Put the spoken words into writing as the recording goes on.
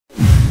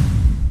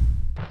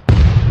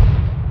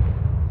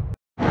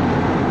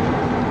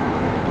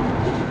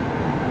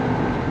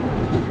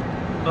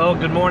Well,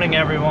 good morning,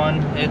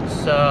 everyone. It's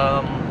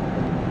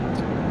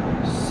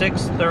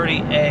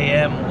 6:30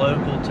 a.m.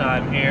 local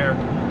time here.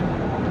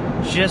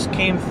 Just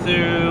came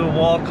through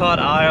Walcott,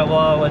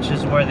 Iowa, which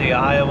is where the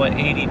Iowa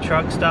 80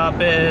 truck stop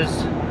is.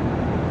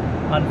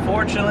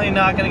 Unfortunately,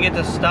 not going to get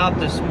to stop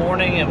this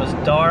morning. It was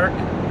dark.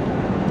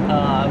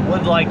 I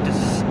would like to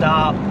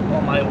stop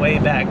on my way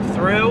back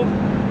through.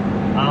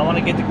 I want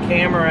to get the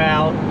camera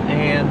out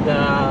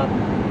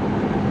and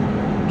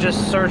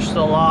just search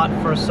the lot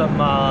for some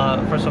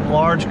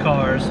large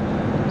cars.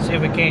 See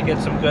if we can't get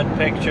some good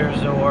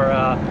pictures or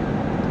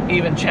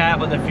even chat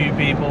with a few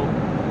people.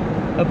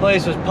 The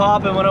place was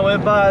popping when I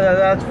went by,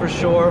 that's for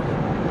sure.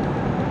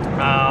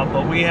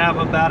 But we have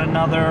about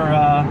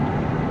another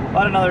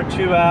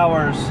 2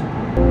 hours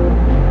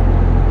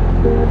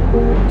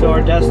to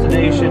our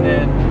destination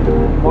in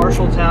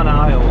Marshalltown,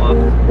 Iowa.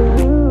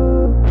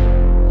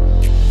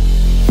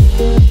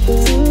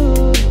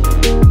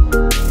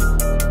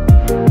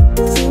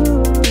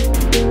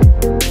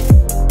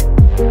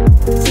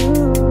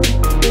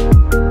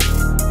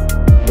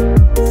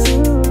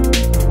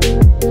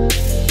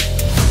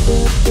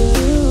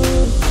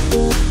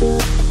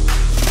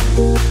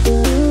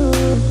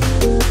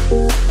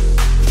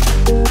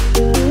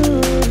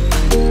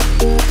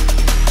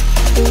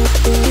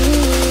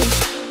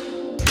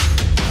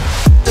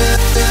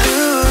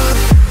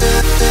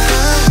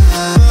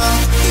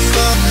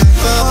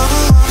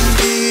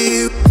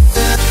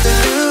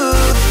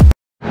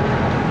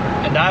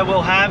 I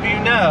will have you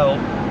know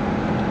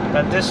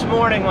that this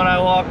morning when I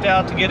walked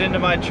out to get into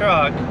my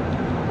truck,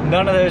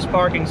 none of those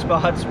parking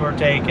spots were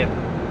taken.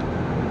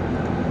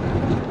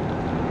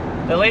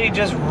 The lady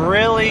just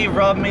really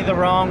rubbed me the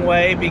wrong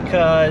way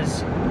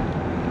because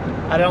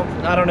I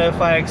don't know if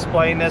I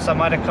explained this. I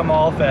might have come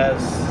off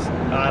as,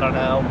 I don't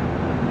know,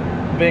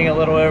 being a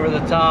little over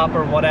the top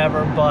or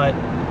whatever, but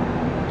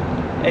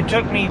it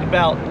took me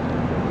about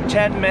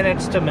 10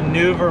 minutes to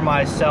maneuver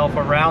myself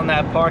around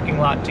that parking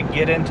lot to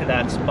get into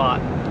that spot.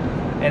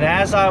 And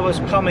as I was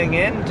coming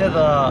into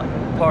the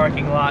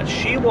parking lot,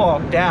 she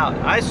walked out.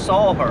 I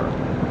saw her.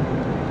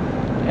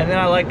 And then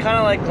I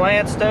kind of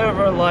glanced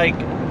over, I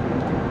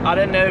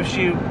didn't know if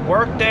she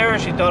worked there, or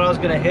she thought I was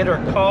gonna hit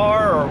her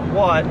car or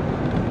what.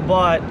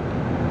 But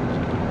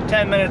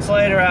 10 minutes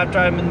later, after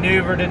I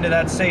maneuvered into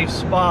that safe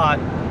spot,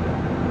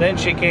 then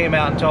she came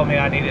out and told me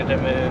I needed to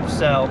move.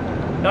 So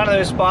none of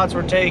those spots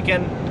were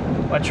taken.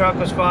 My truck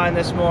was fine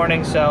this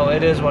morning, so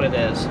it is what it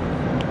is.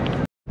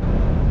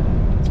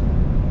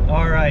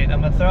 Alright,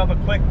 I'm going to throw up a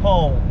quick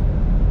poll,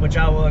 which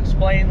I will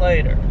explain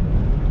later.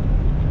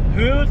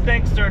 Who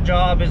thinks their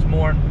job is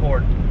more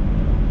important?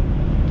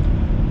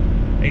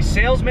 A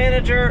sales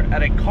manager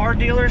at a car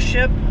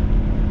dealership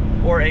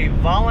or a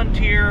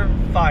volunteer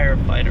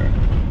firefighter?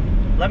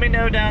 Let me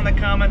know down in the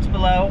comments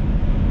below,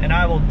 and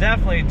I will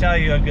definitely tell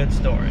you a good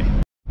story.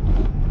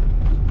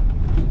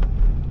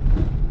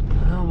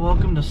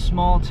 Welcome to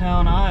small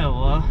town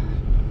Iowa.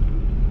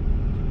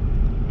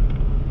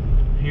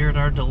 Here at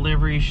our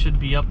delivery should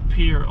be up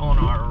here on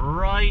our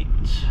right.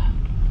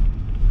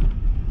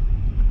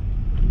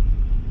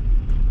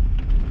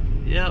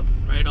 Yep,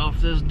 right off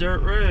this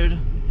dirt road.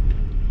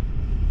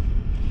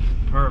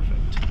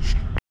 Perfect.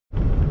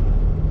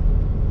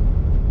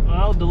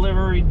 Well,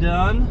 delivery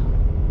done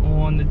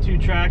on the 2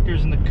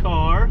 tractors in the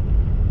car.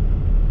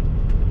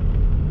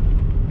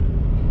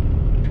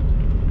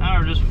 Now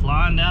we're just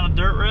flying down a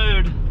dirt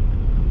road.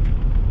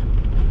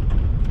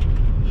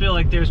 I feel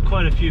like there's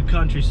quite a few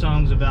country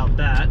songs about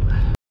that.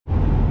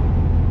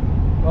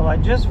 Well, I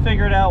just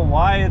figured out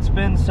why it's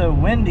been so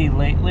windy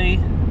lately.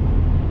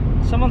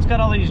 Someone's got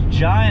all these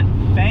giant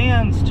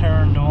fans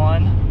turned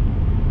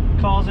on,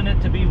 causing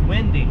it to be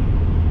windy.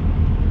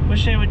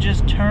 Wish they would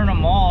just turn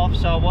them off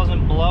so it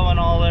wasn't blowing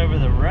all over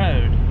the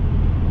road.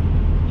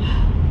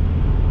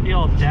 The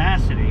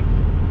audacity.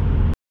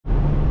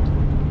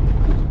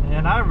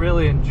 And I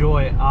really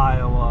enjoy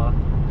Iowa.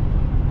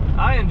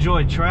 I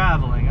enjoy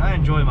traveling. I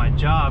enjoy my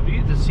job. You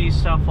get to see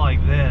stuff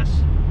like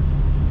this.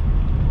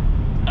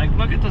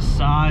 Look at the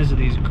size of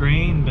these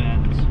grain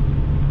bins.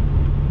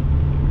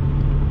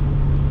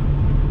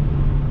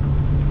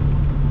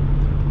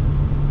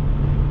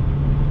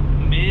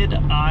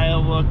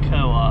 Mid-Iowa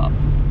Co-op.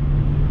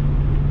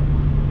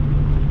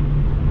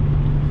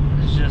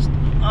 It's just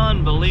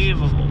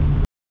unbelievable.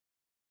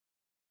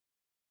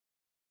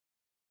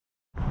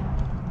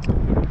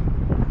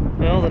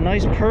 Well, the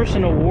nice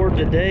person award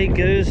today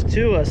goes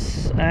to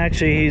us.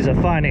 Actually, he's a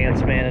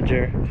finance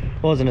manager.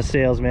 Wasn't a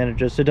sales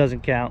manager, so it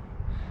doesn't count.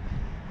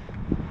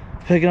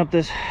 Picking up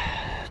this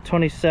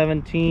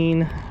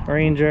 2017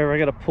 Range Rover. I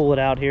gotta pull it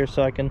out here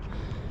so I can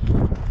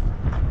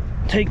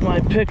take my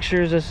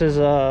pictures. This is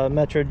a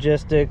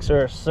Metrogistics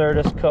or a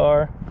Certus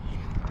car.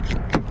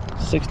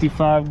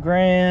 65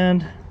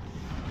 grand.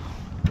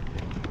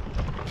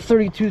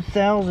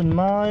 32,000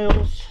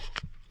 miles.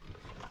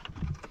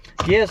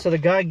 Yeah, so the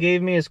guy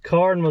gave me his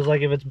card and was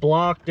like, if it's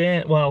blocked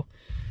in, well,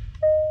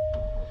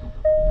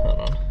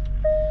 hold on.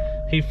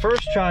 He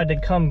first tried to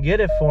come get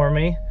it for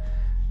me,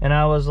 and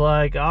I was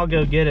like, I'll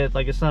go get it.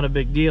 Like, it's not a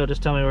big deal.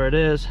 Just tell me where it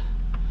is.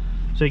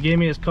 So he gave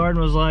me his card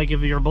and was like,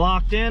 if you're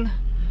blocked in,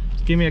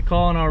 give me a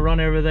call and I'll run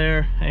over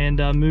there and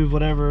move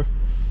whatever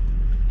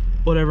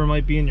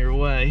might be in your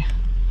way.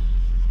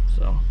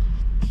 So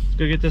let's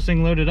go get this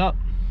thing loaded up.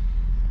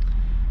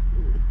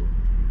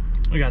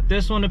 We got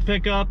this one to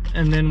pick up,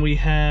 and then we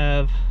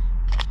have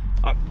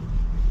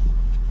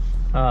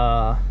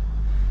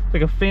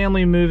like a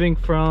family moving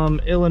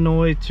from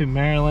Illinois to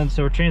Maryland,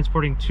 so we're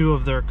transporting 2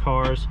 of their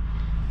cars.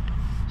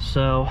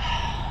 So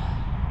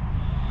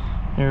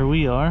there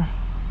we are.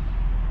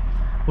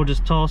 We'll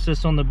just toss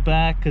this on the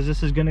back because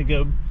this is going to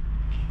go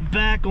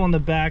back on the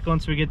back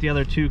once we get the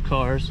other 2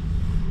 cars.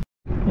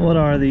 What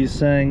are these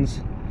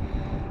things?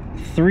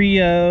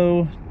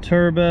 3.0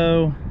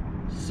 turbo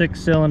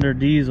 6-cylinder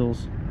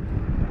diesels.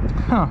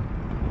 Huh.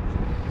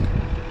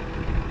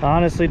 I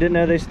honestly didn't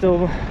know they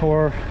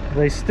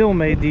still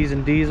made these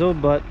in diesel,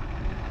 but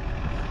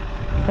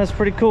that's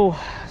pretty cool.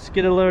 Let's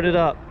get it loaded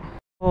up.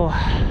 Oh,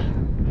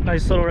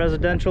 nice little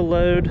residential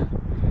load.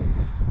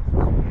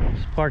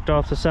 Just parked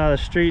off the side of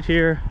the street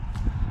here.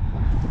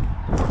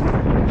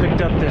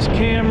 Picked up this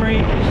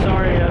Camry.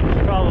 Sorry,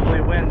 it's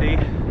probably windy.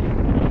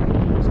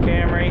 This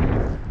Camry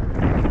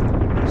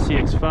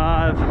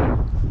CX-5.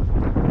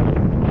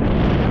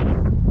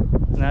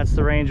 And that's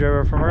the Range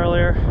Rover from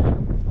earlier.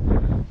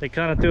 They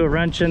kind of threw a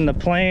wrench in the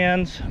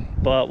plans,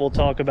 but we'll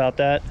talk about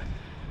that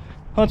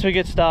once we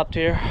get stopped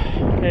here.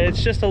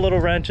 It's just a little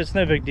wrench, it's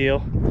no big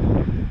deal.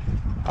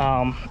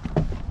 I'm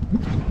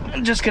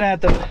just gonna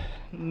have to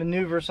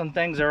maneuver some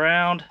things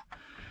around,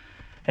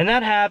 and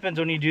that happens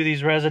when you do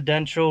these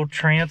residential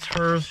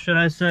transfers, should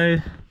I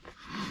say.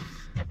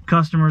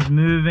 Customers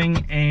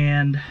moving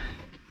and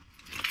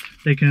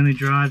they can only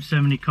drive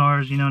so many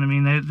cars, you know what I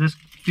mean?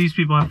 These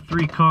people have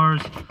 3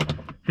 cars.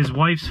 His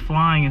wife's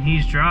flying and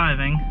he's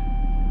driving,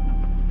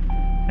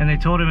 and they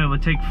told him it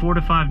would take 4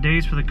 to 5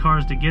 days for the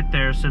cars to get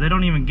there, so they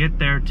don't even get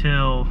there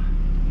till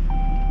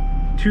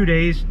 2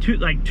 days,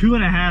 like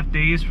 2.5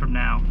 days from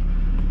now.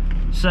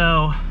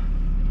 So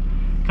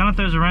kind of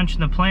throws a wrench in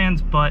the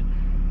plans, but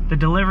the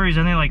delivery is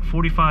only like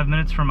 45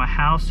 minutes from my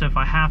house, so if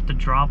I have to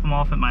drop them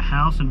off at my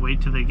house and wait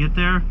till they get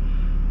there,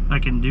 I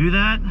can do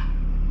that,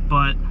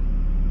 but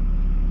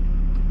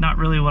not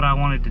really what I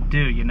wanted to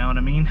do, you know what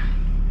I mean?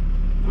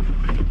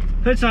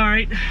 It's all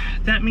right.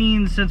 That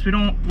means since we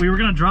were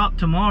gonna drop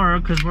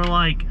tomorrow because we're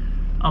like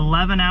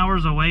 11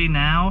 hours away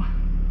now,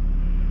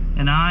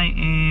 and I've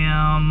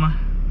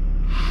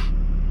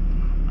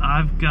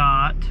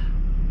got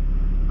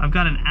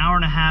an hour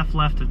and a half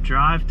left of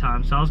drive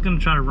time, so I was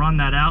gonna try to run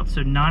that out,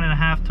 so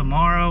 9.5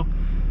 tomorrow.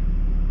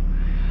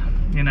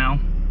 You know,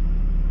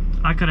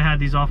 I could have had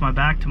these off my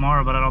back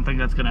tomorrow, but I don't think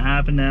that's gonna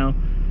happen now.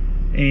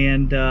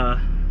 And the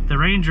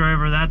Range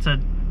Rover, that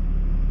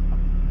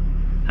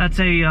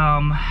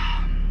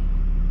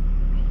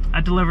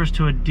delivers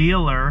to a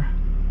dealer.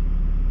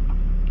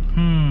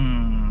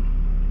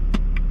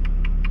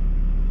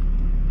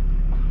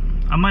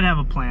 I might have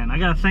a plan. I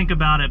gotta think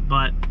about it,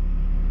 but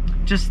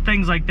just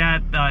things like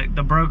that,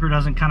 the broker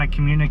doesn't kind of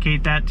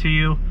communicate that to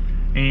you,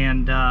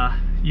 and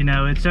you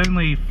know, it's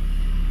only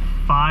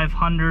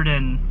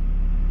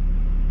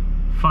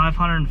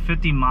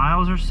 550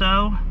 miles or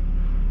so.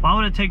 Why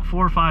would it take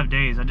 4 or 5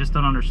 days? I just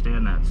don't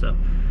understand that. So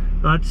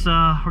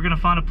we're gonna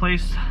find a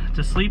place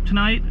to sleep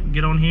tonight,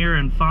 get on here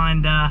and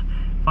find us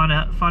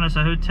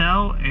a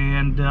hotel,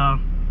 and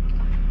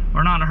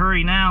we're not in a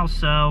hurry now,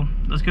 so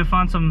let's go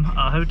find some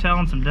hotel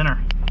and some dinner.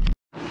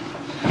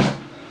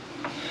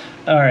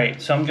 All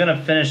right, so I'm gonna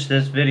finish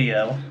this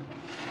video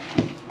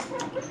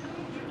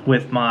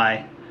with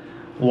why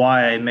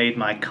I made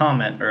my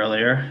comment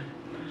earlier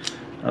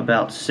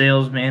about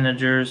sales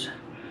managers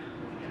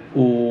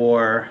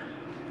or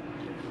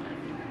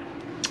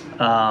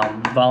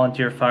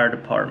volunteer fire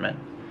department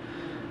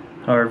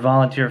or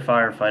volunteer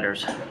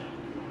firefighters.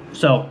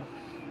 So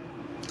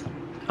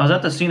I was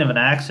at the scene of an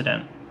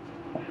accident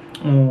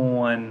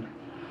it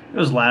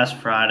was last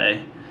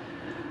Friday.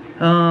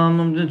 I'm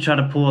gonna try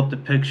to pull up the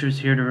pictures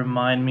here to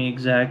remind me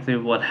exactly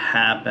what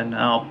happened.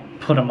 I'll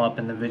put them up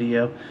in the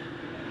video.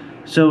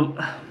 So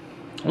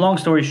long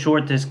story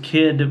short, this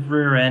kid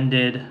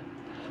rear-ended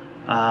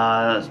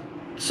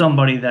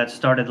somebody that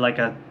started like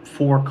a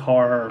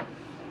 4-car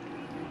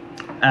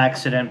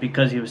accident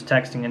because he was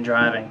texting and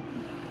driving.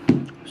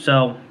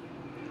 So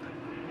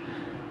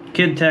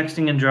kid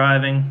texting and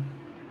driving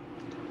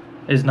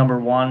is number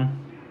 1.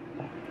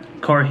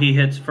 Car he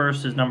hits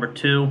first is number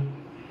 2.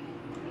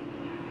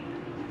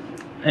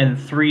 And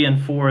 3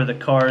 and 4 are the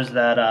cars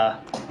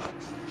that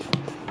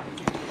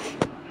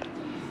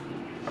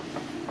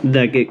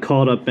get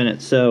caught up in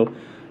it. So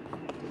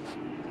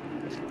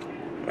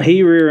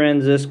he rear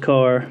ends this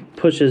car,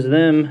 pushes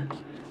them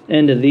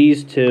into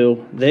these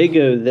 2. They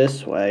go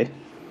this way.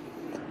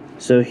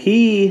 So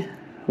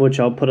which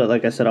I'll put it,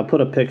 like I said, I'll put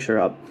a picture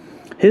up.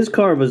 His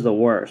car was the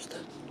worst.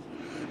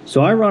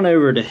 So I run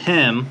over to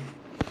him,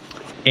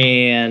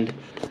 and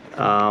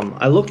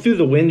I looked through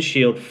the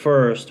windshield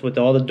first with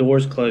all the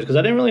doors closed because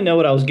I didn't really know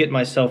what I was getting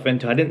myself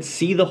into. I didn't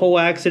see the whole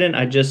accident.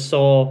 I just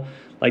saw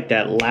like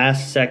that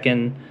last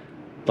second,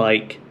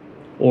 like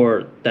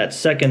or that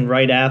second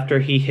right after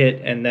he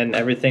hit, and then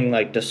everything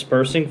like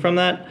dispersing from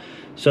that.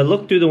 So I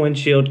looked through the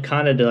windshield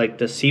kind of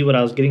to see what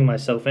I was getting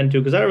myself into,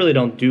 because I really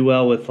don't do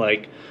well with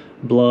like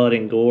blood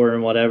and gore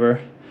and whatever.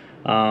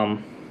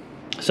 So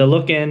I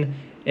look in,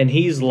 and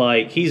he's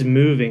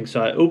moving.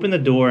 So I open the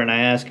door and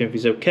I ask him if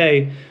he's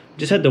okay.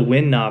 Just had the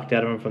wind knocked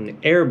out of him from the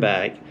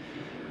airbag.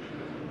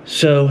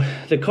 So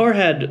the car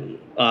had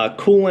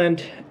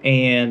coolant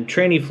and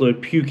tranny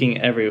fluid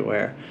puking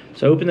everywhere.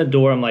 So I open the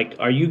door. I'm like,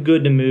 "Are you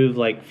good to move?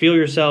 Like, feel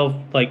yourself.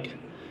 Like,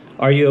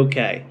 are you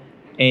okay?"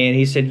 And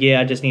he said, "Yeah,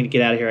 I just need to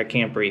get out of here. I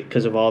can't breathe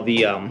because of all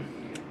the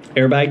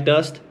airbag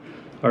dust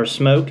or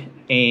smoke."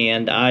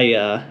 And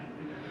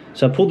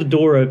so I pulled the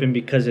door open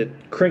because it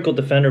crinkled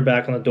the fender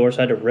back on the door, so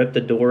I had to rip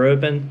the door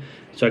open.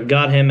 So I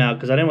got him out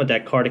because I didn't want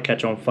that car to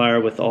catch on fire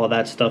with all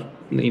that stuff,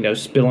 you know,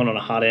 spilling on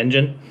a hot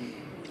engine.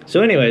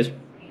 So anyways,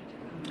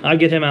 I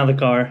get him out of the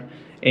car,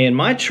 and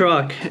my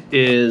truck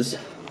is,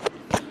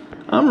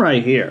 I'm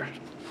right here.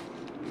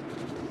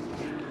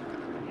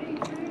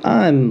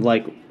 I'm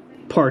like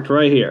parked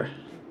right here.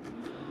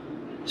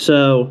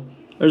 So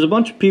there's a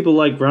bunch of people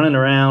like running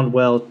around.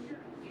 Well,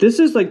 this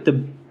is like the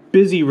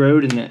busy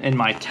road in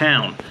my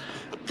town.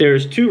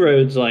 There's two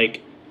roads,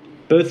 like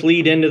both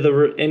lead into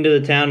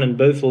the town and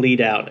both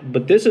lead out,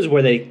 but this is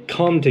where they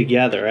come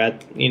together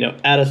at, you know,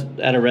 at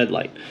a red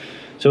light.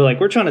 So like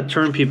we're trying to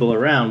turn people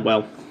around.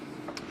 Well,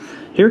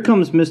 here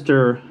comes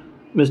Mr.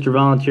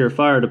 Volunteer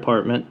Fire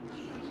Department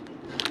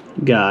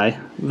guy,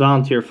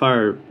 volunteer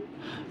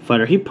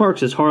firefighter. He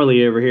parks his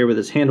Harley over here with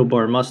his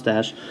handlebar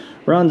mustache,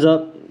 runs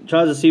up,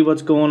 tries to see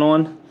what's going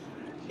on,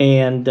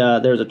 and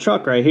there's a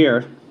truck right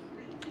here.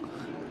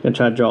 Gonna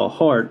try to draw a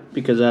heart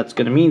because that's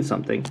gonna mean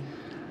something.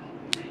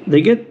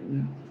 They get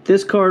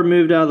this car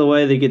moved out of the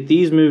way, they get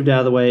these moved out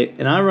of the way,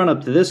 and I run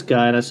up to this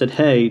guy and I said,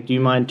 "Hey, do you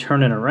mind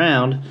turning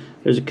around?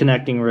 There's a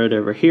connecting road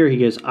over here." He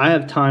goes, "I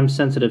have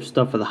time-sensitive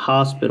stuff for the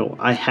hospital.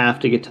 I have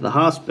to get to the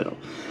hospital."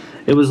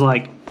 It was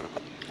like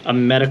a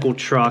medical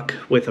truck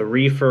with a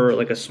reefer,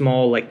 like a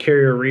small like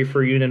carrier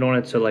reefer unit on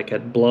it, so like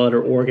had blood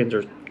or organs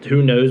or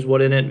who knows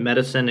what in it,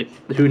 medicine,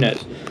 who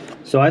knows.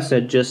 So I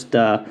said,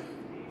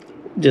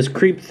 just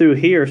creep through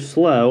here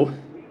slow,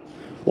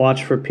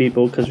 watch for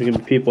people because there's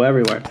gonna be people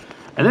everywhere.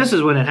 And this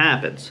is when it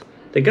happens.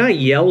 The guy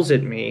yells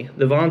at me,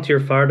 the volunteer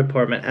fire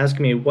department,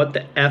 asking me what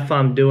the F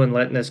I'm doing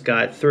letting this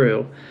guy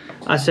through.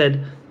 I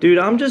said, "Dude,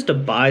 I'm just a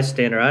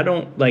bystander.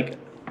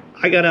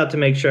 I got out to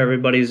make sure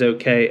everybody's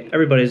okay.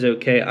 Everybody's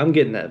okay. I'm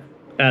getting that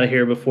out of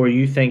here before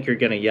you think you're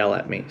gonna yell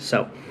at me."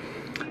 So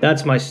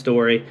that's my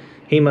story.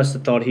 He must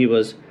have thought he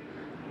was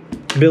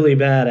Billy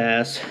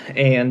Badass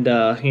and,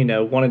 you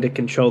know, wanted to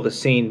control the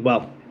scene.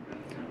 Well,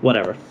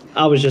 whatever.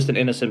 I was just an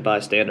innocent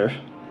bystander.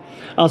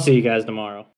 I'll see you guys tomorrow.